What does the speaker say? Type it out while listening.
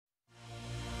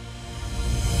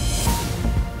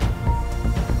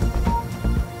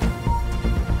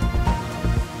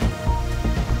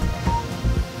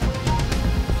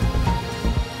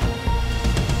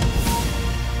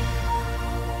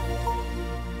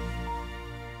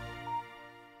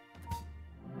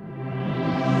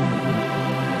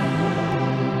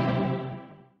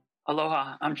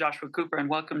Aloha, I'm Joshua Cooper, and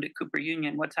welcome to Cooper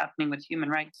Union, What's Happening with Human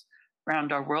Rights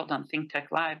Around Our World on ThinkTech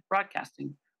Live,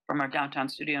 broadcasting from our downtown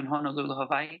studio in Honolulu,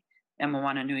 Hawaii, and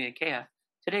Moananuiakea.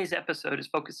 Today's episode is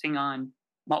focusing on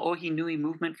Maohi Nui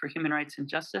movement for human rights and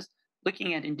justice,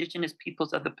 looking at Indigenous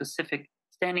peoples of the Pacific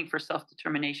standing for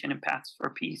self-determination and paths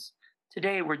for peace.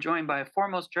 Today, we're joined by a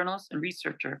foremost journalist and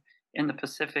researcher in the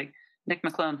Pacific, Nic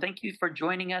Maclellan. Thank you for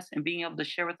joining us and being able to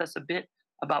share with us a bit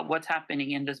about what's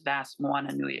happening in this vast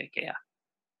Moananuiakea.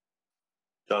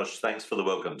 Josh, thanks for the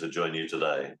welcome to join you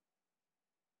today.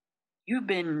 You've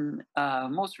been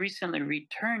most recently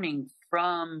returning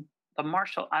from the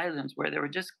Marshall Islands, where they were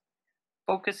just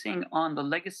focusing on the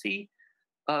legacy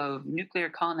of nuclear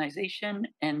colonization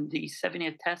and the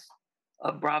 70th test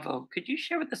of Bravo. Could you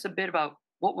share with us a bit about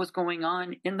what was going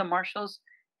on in the Marshalls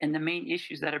and the main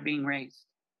issues that are being raised?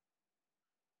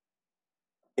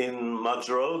 In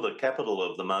Majuro, the capital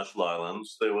of the Marshall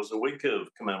Islands, there was a week of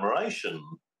commemoration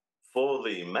for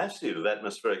the massive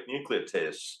atmospheric nuclear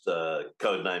test,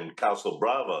 codenamed Castle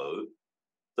Bravo,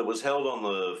 that was held on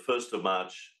the 1st of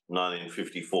March,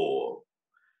 1954.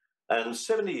 And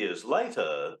 70 years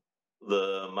later,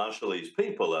 the Marshallese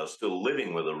people are still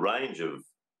living with a range of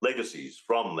legacies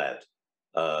from that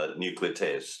nuclear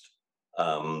test,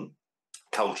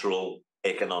 cultural,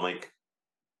 economic,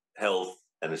 health,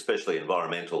 and especially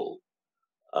environmental.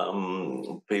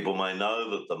 People may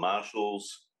know that the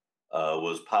Marshalls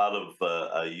was part of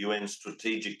a UN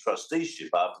strategic trusteeship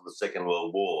after the Second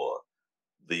World War,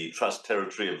 the trust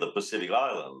territory of the Pacific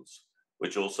Islands,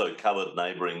 which also covered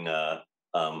neighbouring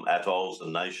atolls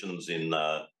and nations in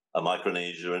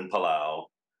Micronesia and Palau.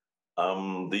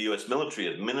 The US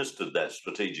military administered that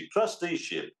strategic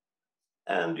trusteeship,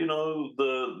 and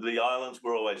the islands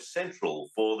were always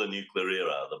central for the nuclear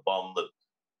era.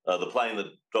 The plane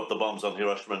that dropped the bombs on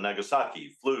Hiroshima and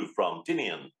Nagasaki flew from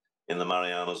Tinian in the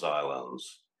Marianas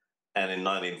Islands. And in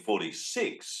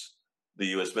 1946, the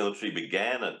US military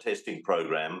began a testing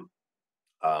program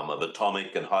of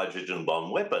atomic and hydrogen bomb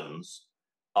weapons.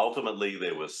 Ultimately,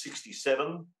 there were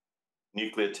 67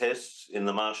 nuclear tests in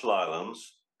the Marshall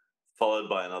Islands, followed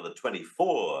by another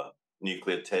 24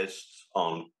 nuclear tests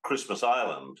on Christmas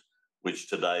Island, which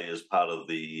today is part of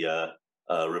the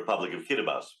Republic of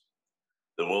Kiribati.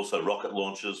 There were also rocket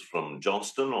launches from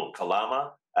Johnston or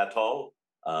Kalama Atoll,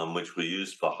 which were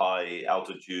used for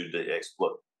high-altitude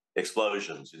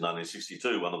explosions. In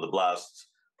 1962, one of the blasts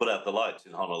put out the lights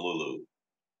in Honolulu.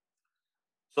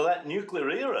 So that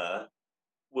nuclear era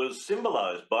was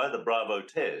symbolized by the Bravo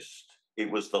test.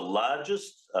 It was the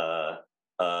largest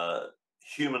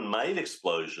human-made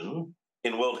explosion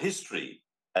in world history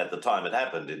at the time it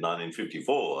happened in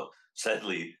 1954.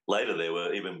 Sadly, later there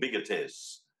were even bigger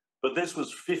tests. But this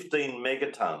was 15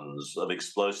 megatons of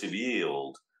explosive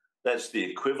yield. That's the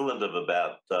equivalent of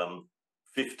about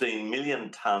 15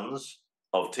 million tons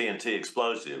of TNT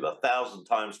explosive, 1,000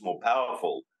 times more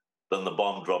powerful than the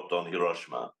bomb dropped on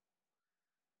Hiroshima.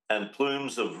 And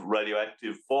plumes of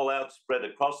radioactive fallout spread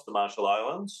across the Marshall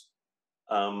Islands.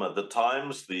 At the time,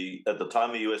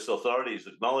 the US authorities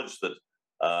acknowledged that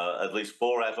at least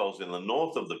 4 atolls in the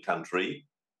north of the country,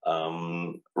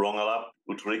 Rongelap,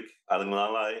 Utrik,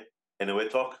 Alingalai,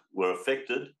 Enuetok, were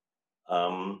affected.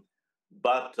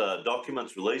 But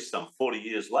documents released some 40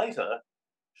 years later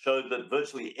showed that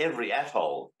virtually every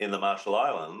atoll in the Marshall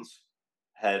Islands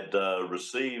had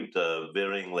received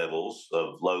varying levels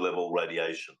of low-level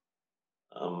radiation.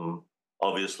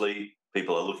 Obviously,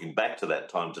 people are looking back to that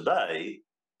time today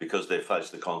because they face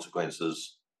the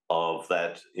consequences of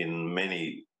that in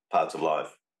many parts of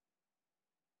life.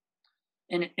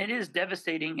 And it is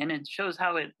devastating, and it shows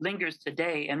how it lingers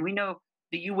today. And we know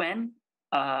the UN,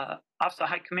 Office of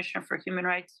High Commissioner for Human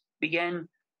Rights, began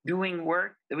doing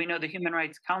work. That we know the Human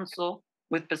Rights Council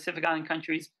with Pacific Island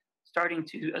countries starting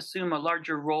to assume a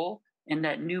larger role in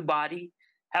that new body,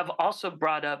 have also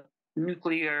brought up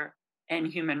nuclear and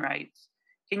human rights.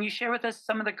 Can you share with us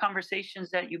some of the conversations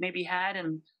that you maybe had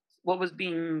and what was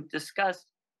being discussed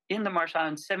in the Marshall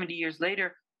Islands 70 years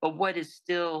later, but what is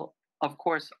still, of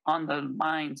course, on the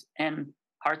minds and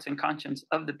hearts and conscience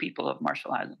of the people of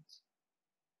Marshall Islands?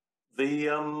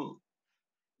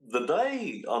 The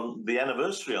day on the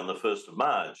anniversary on the 1st of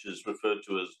March is referred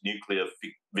to as Nuclear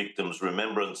Victims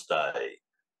Remembrance Day.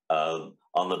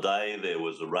 On the day, there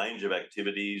was a range of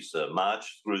activities, a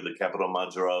march through the capital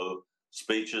Majuro,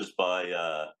 speeches by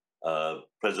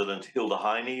President Hilda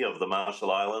Heine of the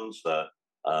Marshall Islands,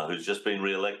 who's just been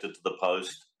re-elected to the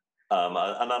post,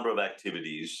 a number of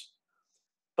activities.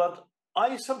 But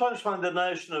I sometimes find the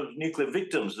notion of nuclear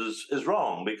victims is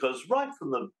wrong, because right from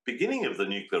the beginning of the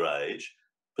nuclear age,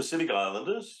 Pacific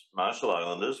Islanders, Marshall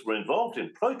Islanders, were involved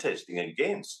in protesting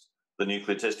against the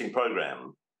nuclear testing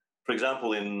program. For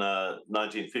example, in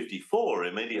 1954,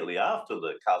 immediately after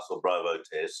the Castle Bravo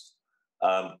test,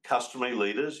 customary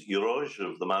leaders, Uroj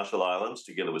of the Marshall Islands,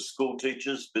 together with school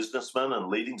teachers, businessmen, and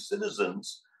leading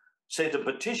citizens, sent a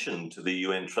petition to the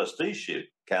UN Trusteeship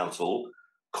Council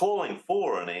calling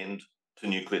for an end to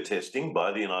nuclear testing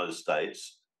by the United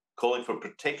States, calling for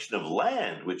protection of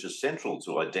land, which is central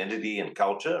to identity and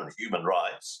culture and human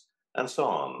rights, and so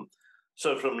on.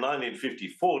 So from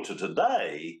 1954 to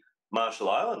today, Marshall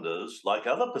Islanders, like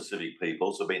other Pacific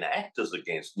peoples, have been actors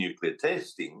against nuclear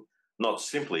testing, not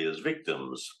simply as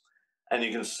victims. And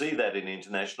you can see that in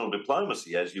international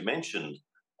diplomacy, as you mentioned.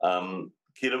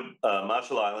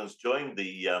 Marshall Islands joined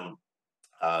the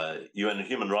UN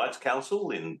Human Rights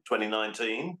Council in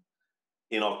 2019.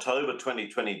 In October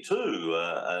 2022,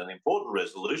 an important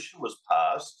resolution was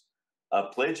passed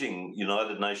pledging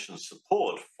United Nations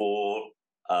support for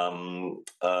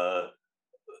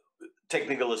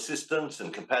technical assistance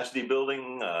and capacity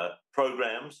building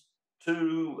programs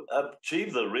to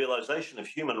achieve the realisation of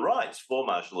human rights for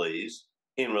Marshallese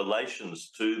in relations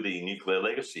to the nuclear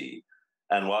legacy.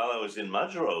 And while I was in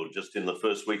Majuro just in the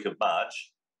first week of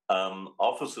March,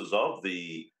 officers of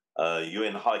the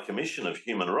UN High Commission of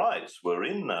Human Rights were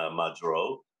in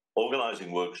Majuro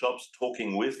organising workshops,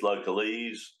 talking with local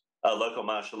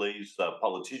Marshallese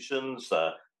politicians,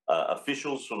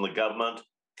 officials from the government,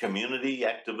 community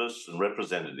activists and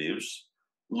representatives,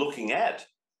 looking at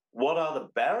what are the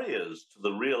barriers to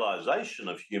the realisation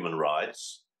of human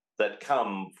rights that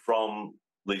come from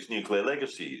these nuclear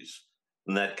legacies.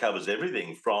 And that covers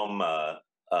everything from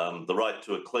the right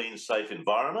to a clean, safe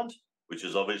environment, which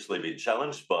has obviously been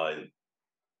challenged by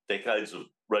decades of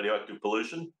radioactive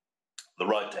pollution, the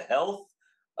right to health,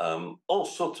 all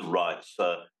sorts of rights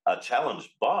are challenged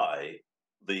by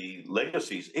the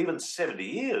legacies, even 70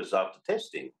 years after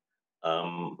testing.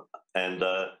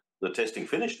 The testing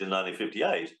finished in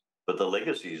 1958, but the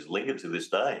legacies linger to this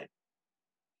day.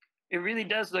 It really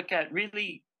does look at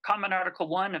really Common Article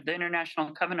 1 of the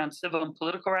International Covenant on Civil and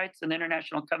Political Rights and the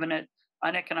International Covenant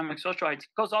on Economic and Social Rights.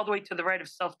 It goes all the way to the right of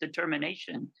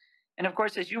self-determination. And of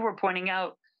course, as you were pointing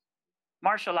out,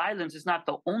 Marshall Islands is not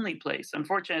the only place.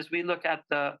 Unfortunately, as we look at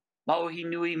the Maohi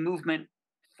Nui movement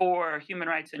for human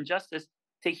rights and justice,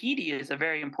 Tahiti is a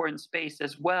very important space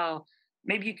as well.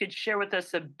 Maybe you could share with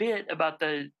us a bit about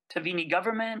the Tavini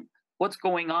government, what's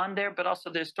going on there, but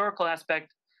also the historical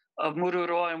aspect of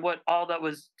Mururoa and what all that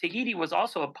was. Tahiti was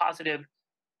also a positive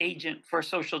agent for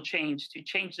social change, to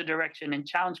change the direction and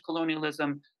challenge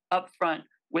colonialism up front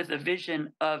with a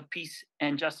vision of peace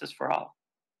and justice for all.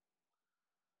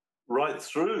 Right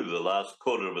through the last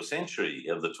quarter of a century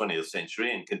of the 20th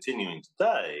century and continuing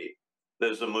today,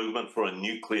 there's a movement for a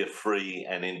nuclear-free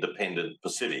and independent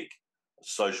Pacific, a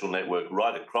social network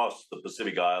right across the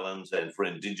Pacific Islands and for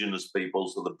Indigenous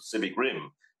peoples of the Pacific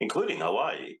Rim, including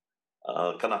Hawaii.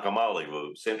 Kanaky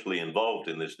were centrally involved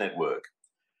in this network.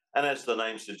 And as the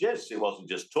name suggests, it wasn't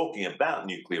just talking about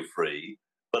nuclear-free,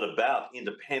 but about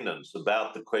independence,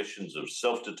 about the questions of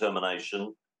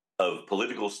self-determination, of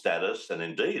political status, and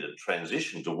indeed a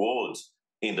transition towards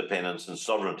independence and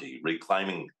sovereignty,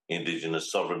 reclaiming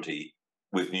Indigenous sovereignty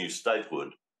with new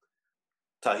statehood.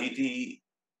 Tahiti,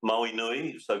 Maohi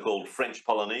Nui, so-called French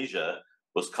Polynesia,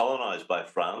 was colonised by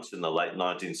France in the late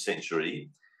 19th century.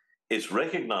 It's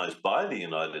recognised by the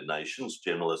United Nations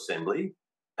General Assembly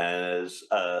as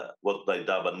what they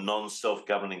dub a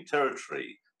non-self-governing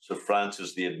territory. So France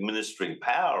is the administering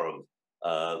power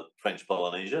of French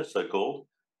Polynesia, so-called.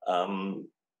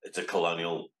 It's a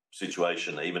colonial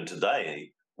situation even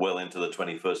today, well into the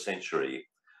 21st century.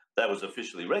 That was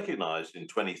officially recognised in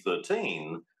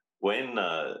 2013 when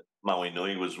Maohi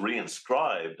Nui was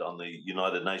reinscribed on the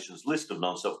United Nations list of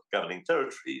non-self-governing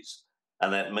territories.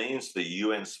 And that means the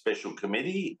UN Special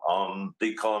Committee on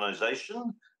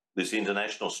Decolonization, this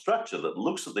international structure that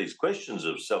looks at these questions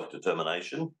of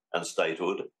self-determination and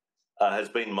statehood, has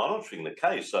been monitoring the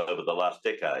case over the last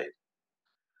decade.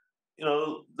 You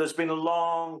know, there's been a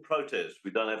long protest.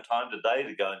 We don't have time today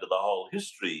to go into the whole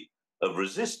history of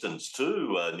resistance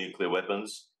to nuclear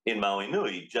weapons in Maohi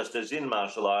Nui, just as in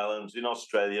Marshall Islands, in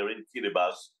Australia, in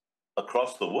Kiribati,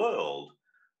 across the world.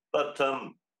 But,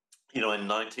 in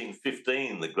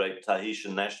 1915, the great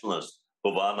Tahitian nationalist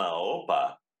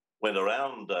Moananuiakea went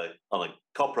around on a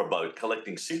copra boat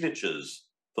collecting signatures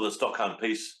for the Stockholm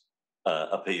Peace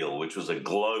Appeal, which was a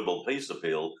global peace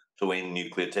appeal to end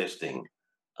nuclear testing.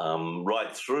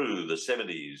 Right through the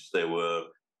 70s, there were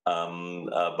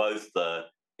both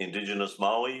Indigenous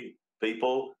Maori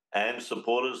people and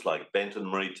supporters like Benton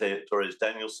Marie Torres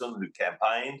Danielson, who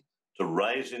campaigned to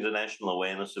raise international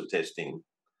awareness of testing.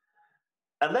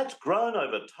 And that's grown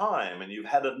over time, and you've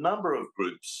had a number of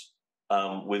groups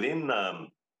within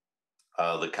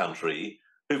the country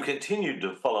who continued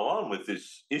to follow on with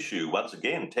this issue. Once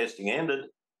again, testing ended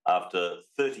after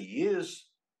 30 years,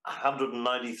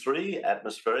 193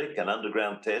 atmospheric and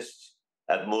underground tests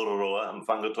at Mururoa and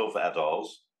Whangatofa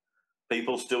atolls.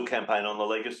 People still campaign on the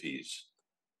legacies.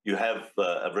 You have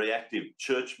a very active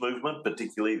church movement,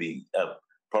 particularly the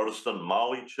Protestant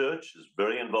Maohi Church is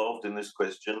very involved in this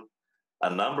question. A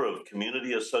number of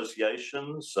community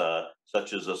associations,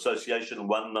 such as Association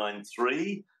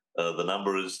 193, the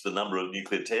number is the number of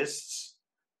nuclear tests.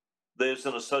 There's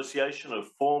an association of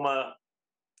former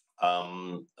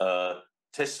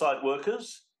test site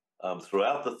workers.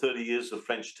 Throughout the 30 years of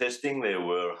French testing, there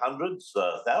were hundreds,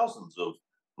 thousands of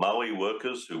Maohi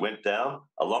workers who went down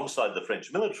alongside the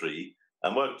French military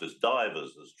and worked as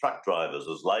divers, as truck drivers,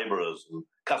 as labourers and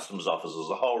customs officers,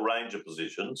 a whole range of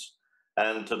positions.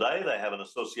 And today they have an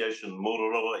association,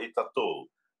 Mururoa Itato,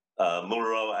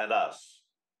 Mururoa and Us,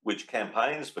 which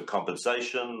campaigns for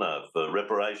compensation, for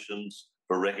reparations,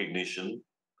 for recognition.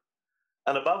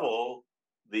 And above all,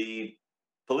 the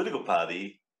political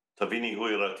party, Tawini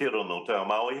Hui Ratiro no Te Ao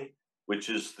Maui, which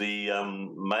is the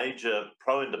major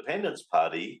pro-independence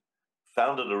party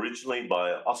founded originally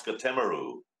by Oscar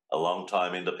Temaru, a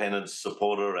long-time independence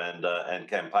supporter and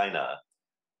campaigner.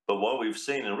 But what we've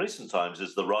seen in recent times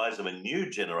is the rise of a new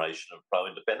generation of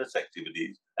pro-independence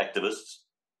activists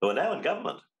who are now in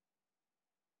government.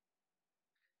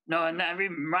 No, and that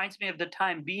reminds me of the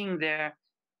time being there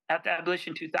at the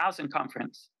Abolition 2000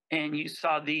 conference. And you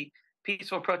saw the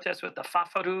peaceful protests with the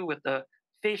whafaru, with the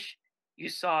fish. You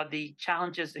saw the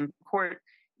challenges in court.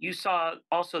 You saw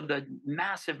also the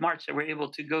massive march that we're able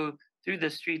to go through the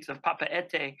streets of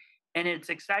Papeete. And it's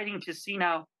exciting to see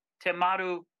now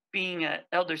Temaru being an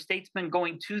elder statesman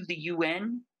going to the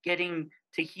UN, getting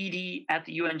Tahiti at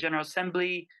the UN General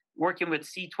Assembly, working with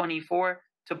C24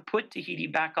 to put Tahiti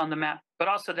back on the map, but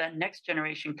also that next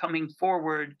generation coming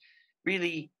forward,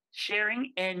 really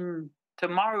sharing, and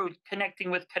tomorrow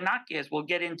connecting with Kanaky, as we'll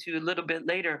get into a little bit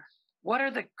later. What are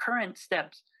the current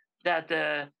steps that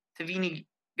the Tawini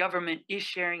government is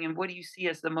sharing, and what do you see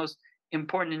as the most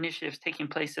important initiatives taking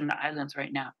place in the islands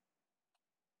right now?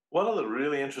 One of the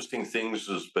really interesting things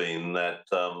has been that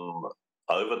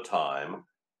over time,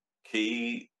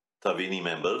 key Tawini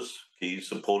members, key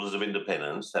supporters of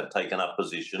independence, have taken up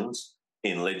positions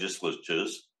in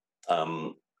legislatures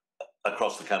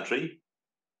across the country,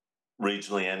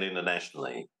 regionally and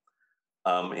internationally.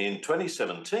 In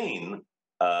 2017,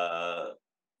 Moatai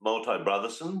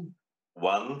Brotherson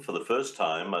won for the first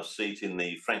time a seat in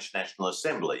the French National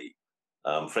Assembly.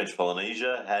 French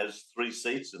Polynesia has 3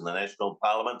 seats in the National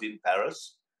Parliament in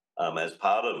Paris as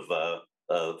part of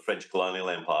the French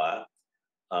colonial empire.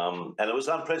 And it was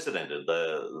unprecedented.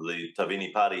 The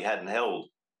Tawini Party hadn't held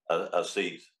a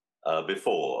seat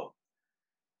before.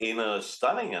 In a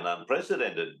stunning and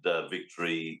unprecedented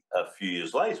victory a few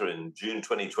years later, in June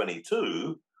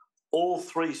 2022, all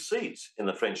 3 seats in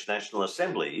the French National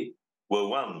Assembly were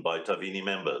won by Tawini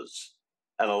members.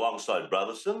 And alongside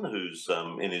Brotherson, who's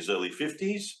in his early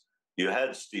 50s, you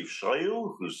had Steve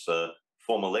Shreu, who's a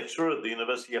former lecturer at the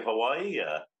University of Hawaii,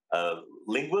 a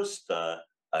linguist, a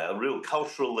real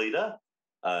cultural leader.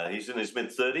 He's in his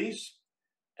mid-30s.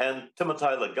 And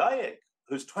Timothée Lagayak,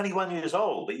 who's 21 years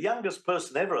old, the youngest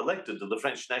person ever elected to the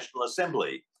French National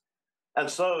Assembly. And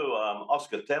so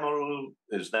Oscar Temaru,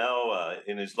 who's now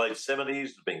in his late 70s,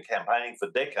 has been campaigning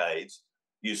for decades.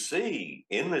 You see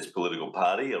in this political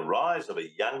party a rise of a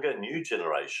younger, new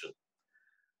generation.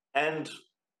 And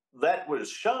that was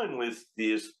shown with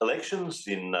the elections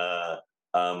in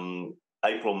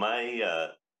April, May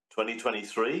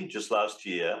 2023, just last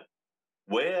year,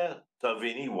 where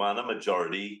Tawini won a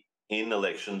majority in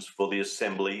elections for the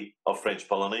Assembly of French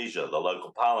Polynesia, the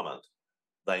local parliament.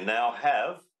 They now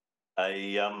have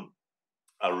a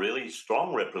really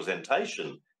strong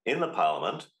representation in the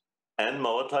parliament, and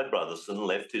Moatai Brotherson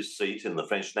left his seat in the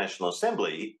French National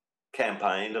Assembly,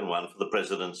 campaigned and won for the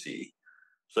presidency.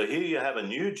 So here you have a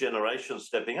new generation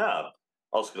stepping up.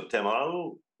 Oscar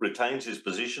Temaru retains his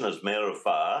position as mayor of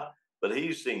Far, but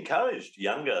he's encouraged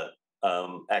younger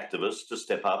activists to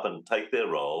step up and take their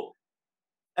role.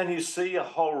 And you see a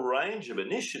whole range of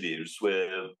initiatives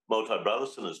where Moatai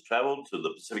Brotherson has travelled to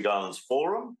the Pacific Islands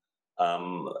Forum.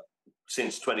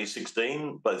 Since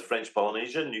 2016, both French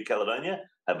Polynesia and New Caledonia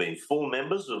have been full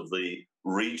members of the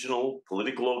regional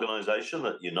political organisation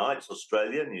that unites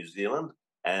Australia, New Zealand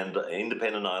and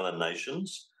independent island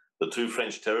nations. the two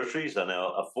French territories are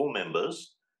now full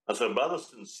members. And so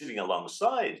Brotherson's sitting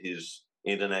alongside his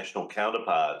international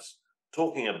counterparts,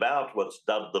 talking about what's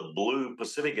dubbed the Blue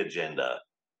Pacific Agenda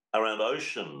around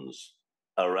oceans,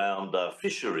 around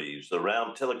fisheries,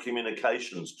 around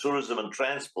telecommunications, tourism and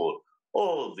transport,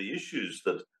 all of the issues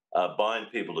that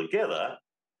bind people together.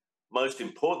 Most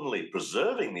importantly,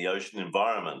 preserving the ocean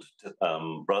environment.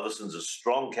 Brotherson's a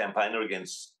strong campaigner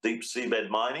against deep seabed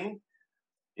mining.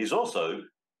 He's also,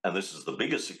 and this is the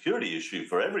biggest security issue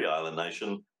for every island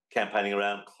nation, campaigning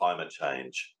around climate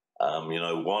change,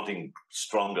 wanting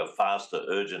stronger, faster,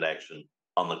 urgent action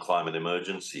on the climate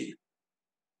emergency.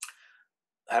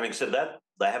 Having said that,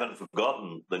 they haven't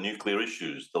forgotten the nuclear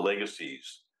issues, the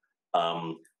legacies.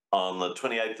 On the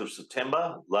 28th of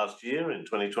September last year, in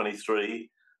 2023,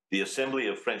 the Assembly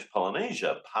of French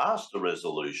Polynesia passed a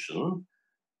resolution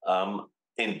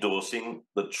endorsing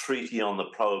the Treaty on the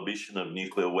Prohibition of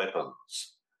Nuclear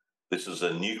Weapons. This is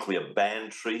a nuclear ban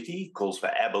treaty, calls for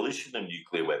abolition of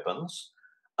nuclear weapons,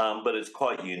 but it's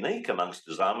quite unique amongst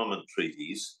disarmament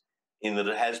treaties in that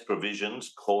it has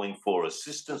provisions calling for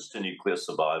assistance to nuclear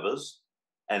survivors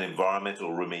and environmental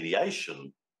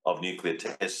remediation of nuclear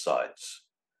test sites.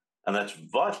 And that's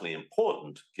vitally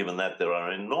important given that there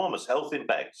are enormous health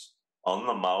impacts on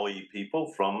the Maohi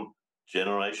people from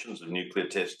generations of nuclear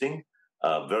testing,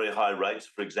 very high rates,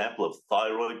 for example, of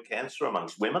thyroid cancer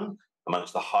amongst women,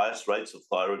 amongst the highest rates of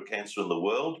thyroid cancer in the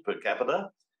world per capita,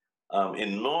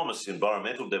 enormous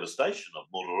environmental devastation of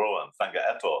Mururoa and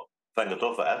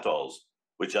Whangatofa atolls,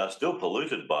 which are still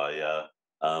polluted by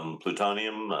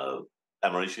plutonium,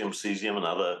 americium, cesium, and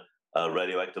other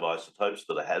radioactive isotopes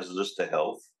that are hazardous to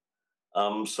health.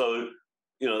 So,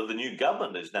 the new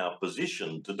government is now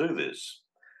positioned to do this.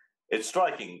 It's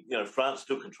striking, France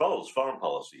still controls foreign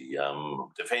policy,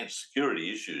 defense,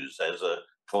 security issues as a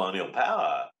colonial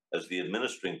power, as the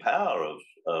administering power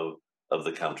of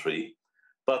the country.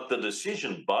 But the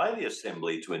decision by the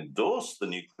Assembly to endorse the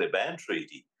nuclear ban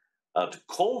treaty, to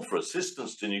call for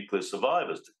assistance to nuclear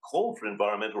survivors, to call for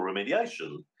environmental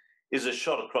remediation, is a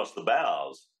shot across the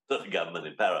bows to the government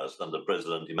in Paris under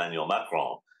President Emmanuel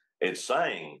Macron. It's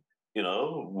saying,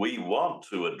 we want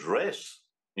to address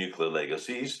nuclear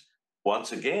legacies,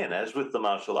 once again, as with the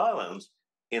Marshall Islands,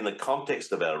 in the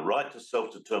context of our right to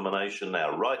self-determination,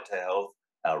 our right to health,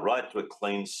 our right to a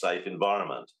clean, safe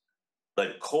environment.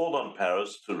 They've called on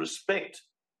Paris to respect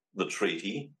the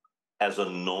treaty as a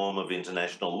norm of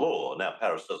international law. Now,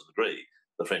 Paris doesn't agree.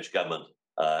 The French government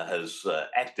has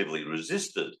actively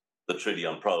resisted the Treaty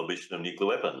on Prohibition of Nuclear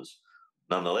Weapons.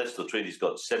 Nonetheless, the treaty's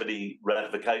got 70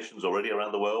 ratifications already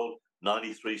around the world,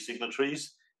 93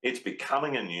 signatories. It's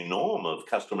becoming a new norm of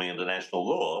customary international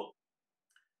law,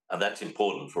 and that's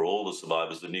important for all the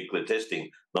survivors of nuclear testing,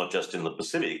 not just in the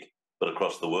Pacific, but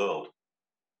across the world.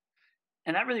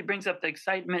 And that really brings up the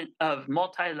excitement of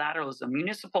multilateralism,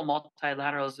 municipal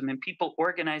multilateralism, and people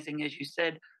organizing, as you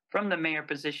said, from the mayor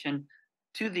position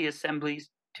to the assemblies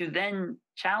to then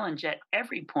challenge at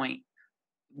every point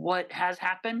what has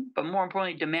happened, but more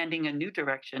importantly, demanding a new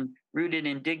direction rooted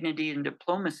in dignity and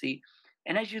diplomacy.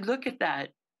 And as you look at that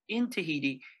in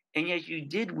Tahiti, and as you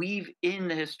did weave in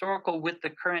the historical with the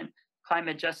current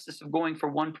climate justice of going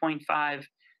for 1.5,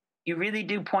 you really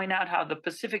do point out how the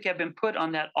Pacific had been put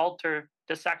on that altar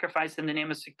to sacrifice in the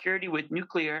name of security with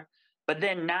nuclear, but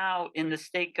then now in the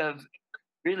stake of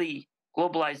really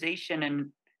globalization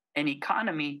and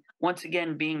economy, once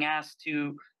again being asked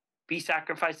to be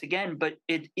sacrificed again. But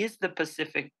it is the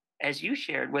Pacific, as you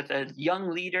shared, with a young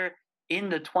leader in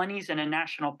the 20s in a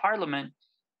national parliament,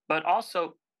 but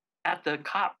also at the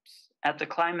COPs, at the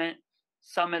climate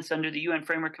summits under the UN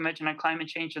Framework Convention on Climate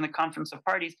Change and the Conference of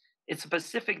Parties. It's the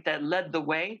Pacific that led the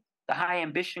way, the High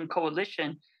Ambition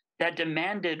Coalition that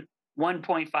demanded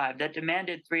 1.5, that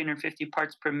demanded 350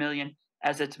 parts per million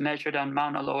as it's measured on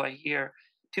Mauna Loa here,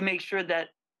 to make sure that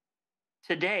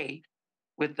today,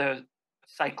 with the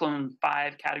Cyclone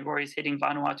 5 categories hitting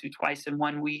Vanuatu twice in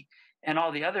 1 week, and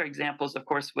all the other examples, of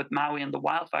course, with Maui and the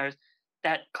wildfires,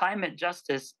 that climate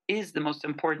justice is the most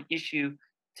important issue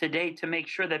today to make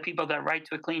sure that people have that right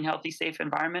to a clean, healthy, safe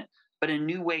environment, but a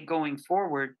new way going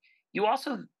forward. You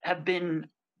also have been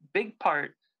a big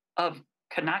part of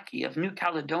Kanaky, of New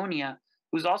Caledonia,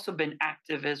 who's also been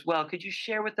active as well. Could you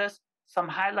share with us some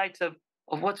highlights of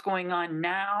what's going on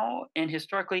now and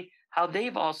historically, how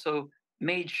they've also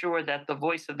made sure that the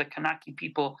voice of the Kanaky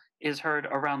people is heard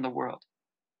around the world?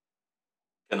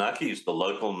 Kanaky is the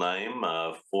local name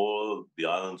for the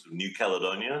islands of New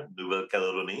Caledonia,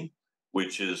 Nouvelle-Calédonie,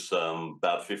 which is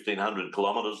about 1,500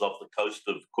 kilometres off the coast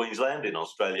of Queensland in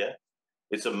Australia.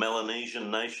 It's a Melanesian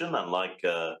nation, unlike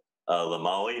the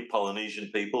Maohi Polynesian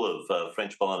people of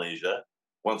French Polynesia,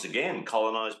 once again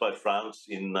colonised by France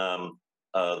in the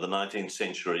 19th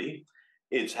century.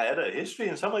 It's had a history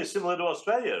in some ways similar to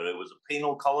Australia. It was a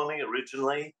penal colony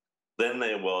originally. Then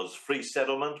there was free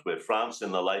settlement, where France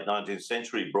in the late 19th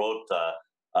century brought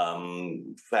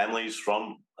families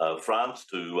from France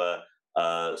to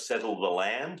settle the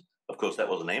land. Of course, that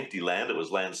wasn't empty land. It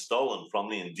was land stolen from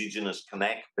the indigenous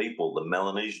Kanaky people, the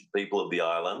Melanesian people of the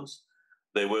islands.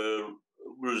 There were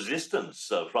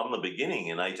resistance from the beginning.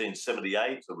 In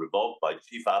 1878, a revolt by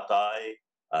Chief Atai.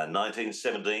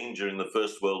 1917, during the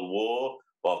First World War,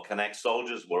 while Kanaky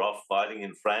soldiers were off fighting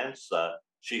in France,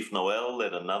 Chief Noel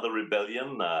led another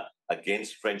rebellion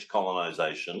against French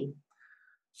colonisation.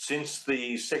 Since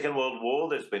the Second World War,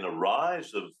 there's been a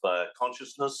rise of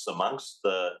consciousness amongst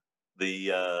the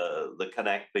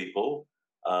Kanaky people.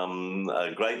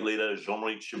 A great leader,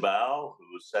 Jean-Marie Chibao,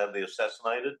 who was sadly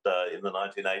assassinated in the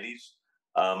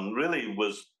 1980s, really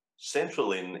was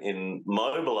central in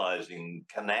mobilising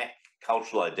Kanaky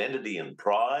cultural identity and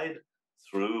pride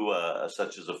through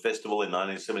such as a festival in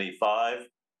 1975,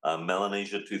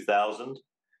 Melanesia 2000.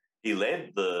 He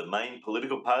led the main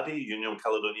political party, Union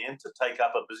Caledonienne, to take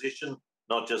up a position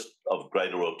not just of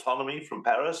greater autonomy from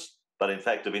Paris, but in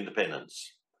fact of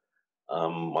independence.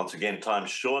 Once again,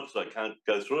 time's short, so I can't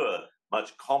go through a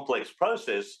much complex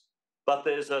process, but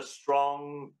there's a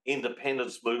strong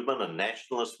independence movement, a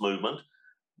nationalist movement,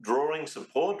 drawing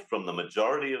support from the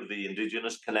majority of the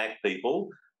indigenous Kanaky people,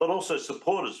 but also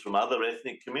supporters from other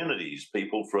ethnic communities,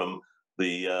 people from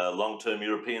the long-term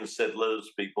European settlers,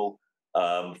 people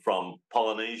from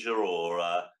Polynesia or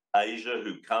Asia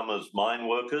who come as mine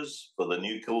workers for the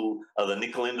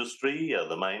nickel industry,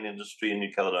 the main industry in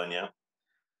New Caledonia.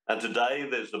 And today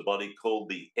there's a body called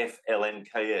the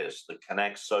FLNKS, the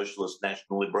Kanaky Socialist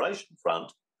National Liberation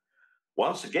Front.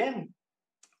 Once again,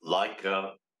 like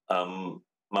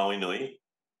Maohi Nui,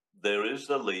 there is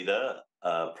a leader,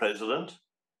 president,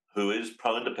 who is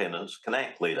pro-independence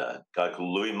Kanaky leader. A guy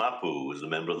called Louis Mapu, who is a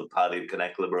member of the Party of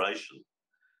Kanaky Liberation.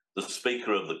 The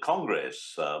Speaker of the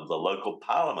Congress, the local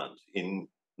parliament in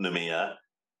Noumea,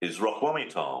 is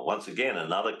Roquamiton, once again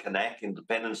another Kanaky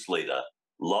independence leader,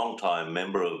 long-time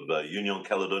member of Union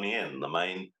Caledonienne, the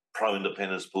main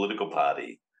pro-independence political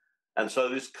party. And so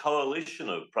this coalition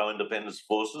of pro-independence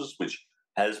forces, which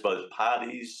has both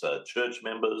parties, church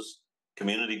members,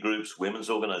 community groups, women's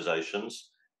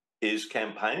organisations, is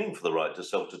campaigning for the right to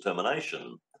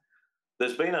self-determination.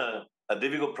 There's been a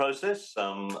difficult process.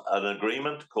 An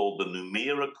agreement called the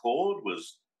Noumea Accord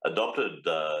was adopted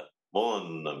more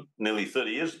than nearly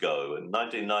 30 years ago. In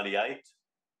 1998,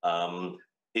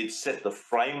 it set the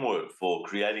framework for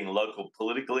creating local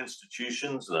political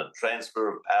institutions and a transfer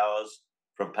of powers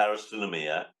from Paris to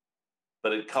Noumea.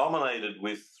 But it culminated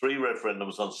with 3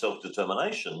 referendums on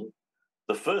self-determination.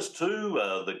 The first 2,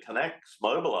 the Kanaks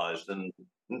mobilised and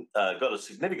got a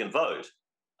significant vote,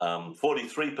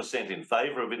 43% in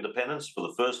favour of independence for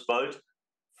the first vote,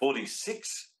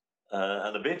 46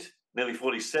 and a bit, nearly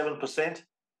 47%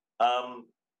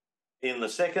 in the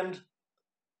second.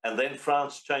 And then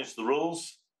France changed the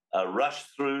rules,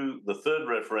 rushed through the third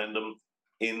referendum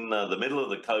in the middle of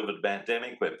the COVID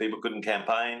pandemic where people couldn't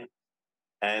campaign.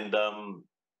 And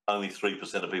only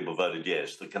 3% of people voted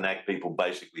yes. The Kanaky people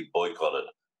basically boycotted.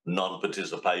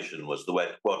 Non-participation was the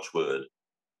watchword.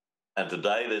 And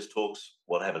today there's talks,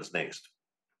 what happens next?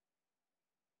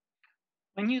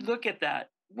 When you look at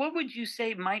that, what would you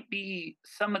say might be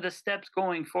some of the steps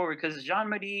going forward? Because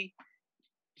Jean-Marie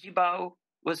Gibao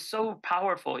was so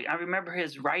powerful. I remember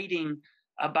his writing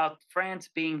about France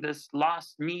being this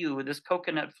lost niu, this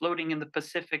coconut floating in the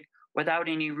Pacific without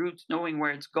any roots, knowing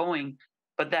where it's going,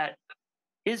 but that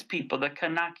his people, the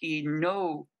Kanaky,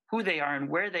 know who they are and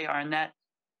where they are, and that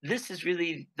this is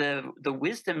really the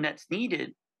wisdom that's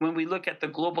needed when we look at the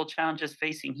global challenges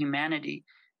facing humanity.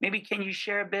 Maybe can you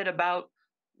share a bit about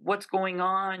what's going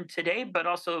on today, but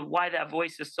also why that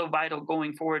voice is so vital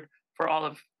going forward for all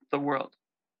of the world?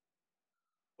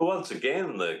 Well, once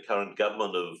again, the current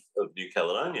government of New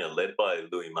Caledonia, led by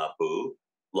Louis Mapu,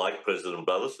 like President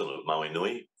Brotherson of Maohi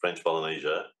Nui, French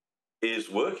Polynesia,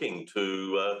 is working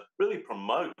to really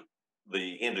promote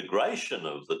the integration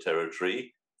of the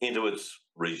territory into its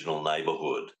regional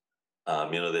neighbourhood.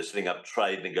 They're setting up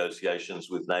trade negotiations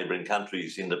with neighbouring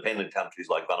countries, independent countries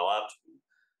like Vanuatu.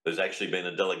 There's actually been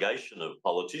a delegation of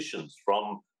politicians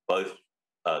from both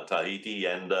Tahiti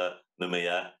and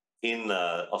Noumea in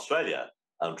Australia,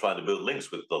 trying to build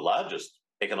links with the largest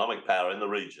economic power in the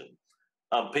region.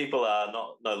 People are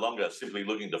no longer simply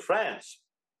looking to France,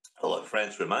 although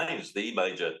France remains the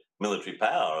major military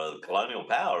power, the colonial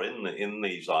power in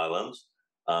these islands.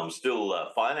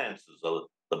 still finances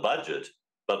the budget,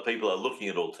 but people are looking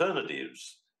at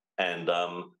alternatives. And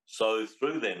so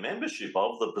through their membership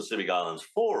of the Pacific Islands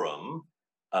Forum,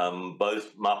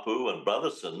 both Mapu and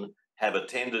Brotherson have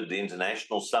attended the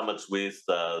international summits with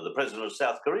the president of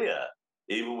South Korea,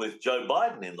 even with Joe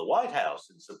Biden in the White House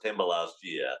in September last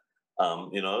year.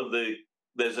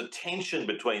 There's a tension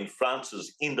between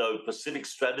France's Indo-Pacific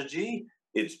strategy,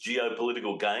 its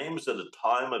geopolitical games at a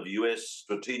time of US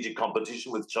strategic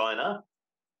competition with China,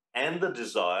 and the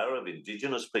desire of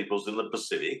Indigenous peoples in the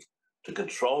Pacific to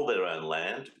control their own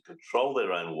land, to control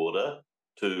their own water,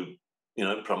 to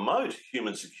promote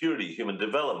human security, human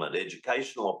development,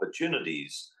 educational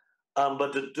opportunities,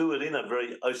 but to do it in a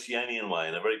very Oceanian way,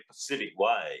 in a very Pacific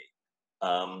way,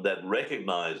 that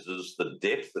recognises the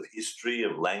depth of history,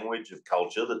 of language, of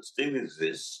culture that still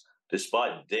exists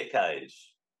despite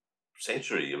decades,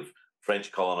 century of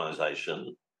French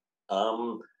colonisation.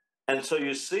 And so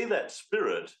you see that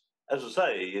spirit, as I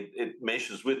say, it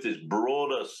meshes with this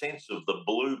broader sense of the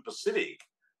blue Pacific,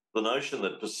 the notion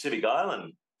that Pacific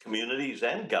Island communities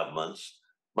and governments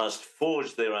must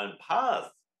forge their own path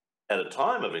at a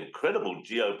time of incredible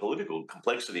geopolitical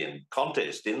complexity and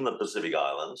contest in the Pacific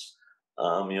Islands.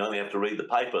 You only have to read the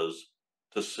papers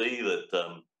to see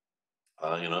that,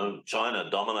 China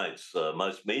dominates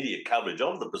most media coverage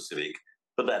of the Pacific,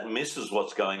 but that misses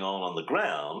what's going on the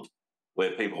ground,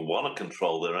 where people want to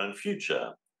control their own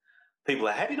future. People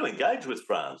are happy to engage with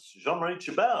France. Jean-Marie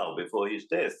Tjibaou, before his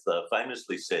death,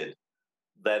 famously said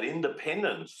that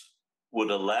independence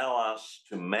would allow us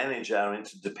to manage our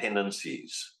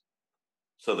interdependencies.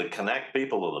 So the Kanaky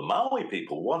people or the Maori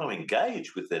people want to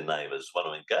engage with their neighbours, want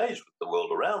to engage with the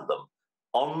world around them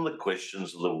on the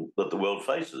questions that the world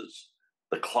faces: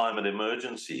 the climate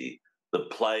emergency, the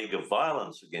plague of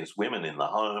violence against women in the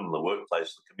home, the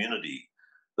workplace, the community,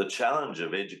 the challenge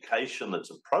of education that's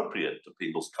appropriate to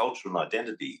people's culture and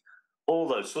identity, all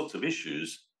those sorts of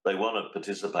issues. They want to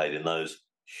participate in those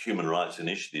human rights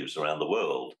initiatives around the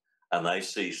world, and they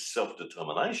see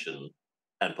self-determination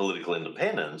and political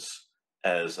independence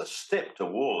as a step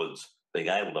towards being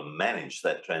able to manage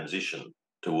that transition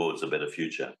towards a better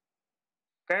future.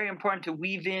 Very important to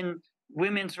weave in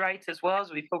women's rights as well,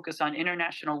 as we focus on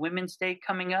International Women's Day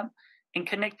coming up, and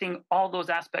connecting all those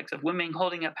aspects of women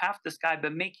holding up half the sky,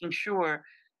 but making sure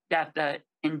that the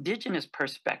Indigenous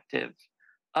perspective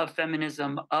of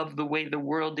feminism, of the way the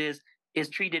world is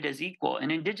treated as equal.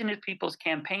 And Indigenous peoples'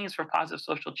 campaigns for positive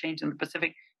social change in the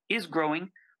Pacific is growing.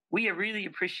 We really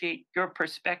appreciate your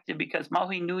perspective, because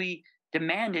Maohi Nui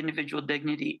demand individual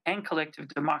dignity and collective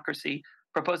democracy,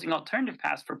 proposing alternative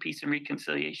paths for peace and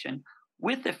reconciliation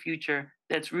with a future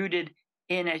that's rooted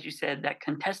in, as you said, that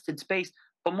contested space,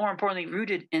 but more importantly,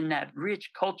 rooted in that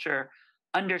rich culture,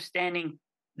 understanding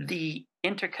the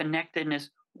interconnectedness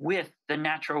with the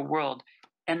natural world.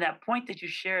 And that point that you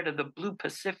shared of the Blue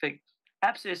Pacific,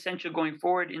 absolutely essential going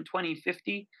forward in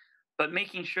 2050, but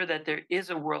making sure that there is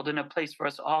a world and a place for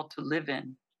us all to live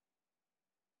in.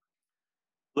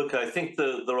 Look, I think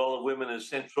the role of women is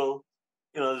central.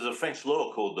 There's a French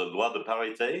law called the Loi de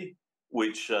Parité,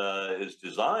 which is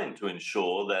designed to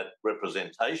ensure that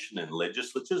representation in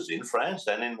legislatures in France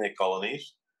and in their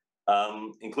colonies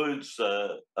includes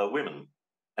women.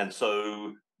 And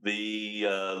so the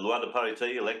Loi de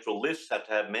Parité electoral lists have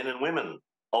to have men and women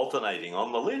alternating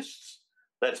on the lists.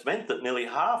 That's meant that nearly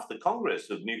half the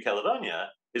Congress of New Caledonia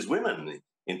is women.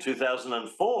 In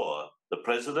 2004, the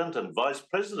president and vice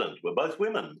president were both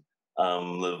women.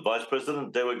 The vice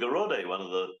president, Dewa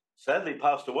Garode, sadly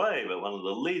passed away, but one of the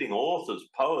leading authors,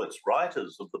 poets,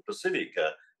 writers of the Pacific,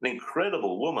 an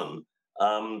incredible woman.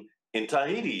 In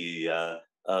Tahiti, there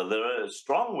are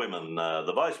strong women.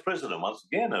 The vice president, once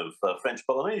again, of French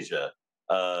Polynesia,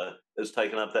 has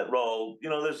taken up that role.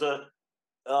 There's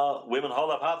women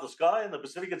hold up half the sky. In the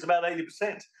Pacific, it's about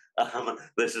 80%.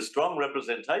 There's a strong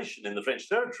representation in the French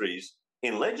territories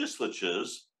in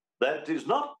legislatures that is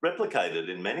not replicated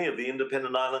in many of the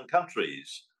independent island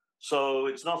countries. So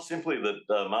it's not simply that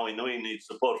Maohi Nui needs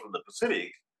support from the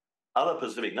Pacific. Other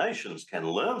Pacific nations can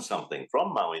learn something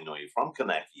from Maohi Nui, from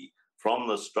Kanaky, from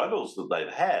the struggles that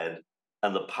they've had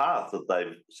and the path that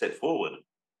they've set forward.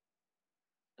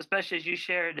 Especially as you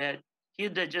shared that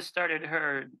Hilda just started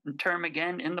her term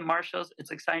again in the Marshalls. It's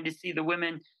exciting to see the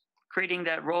women creating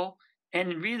that role.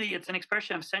 And really, it's an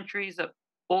expression of centuries of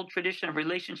old tradition of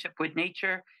relationship with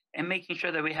nature and making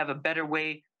sure that we have a better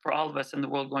way for all of us in the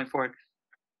world going forward.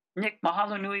 Nic,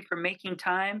 mahalo nui for making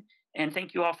time, and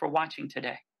thank you all for watching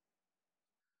today.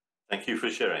 Thank you for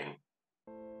sharing.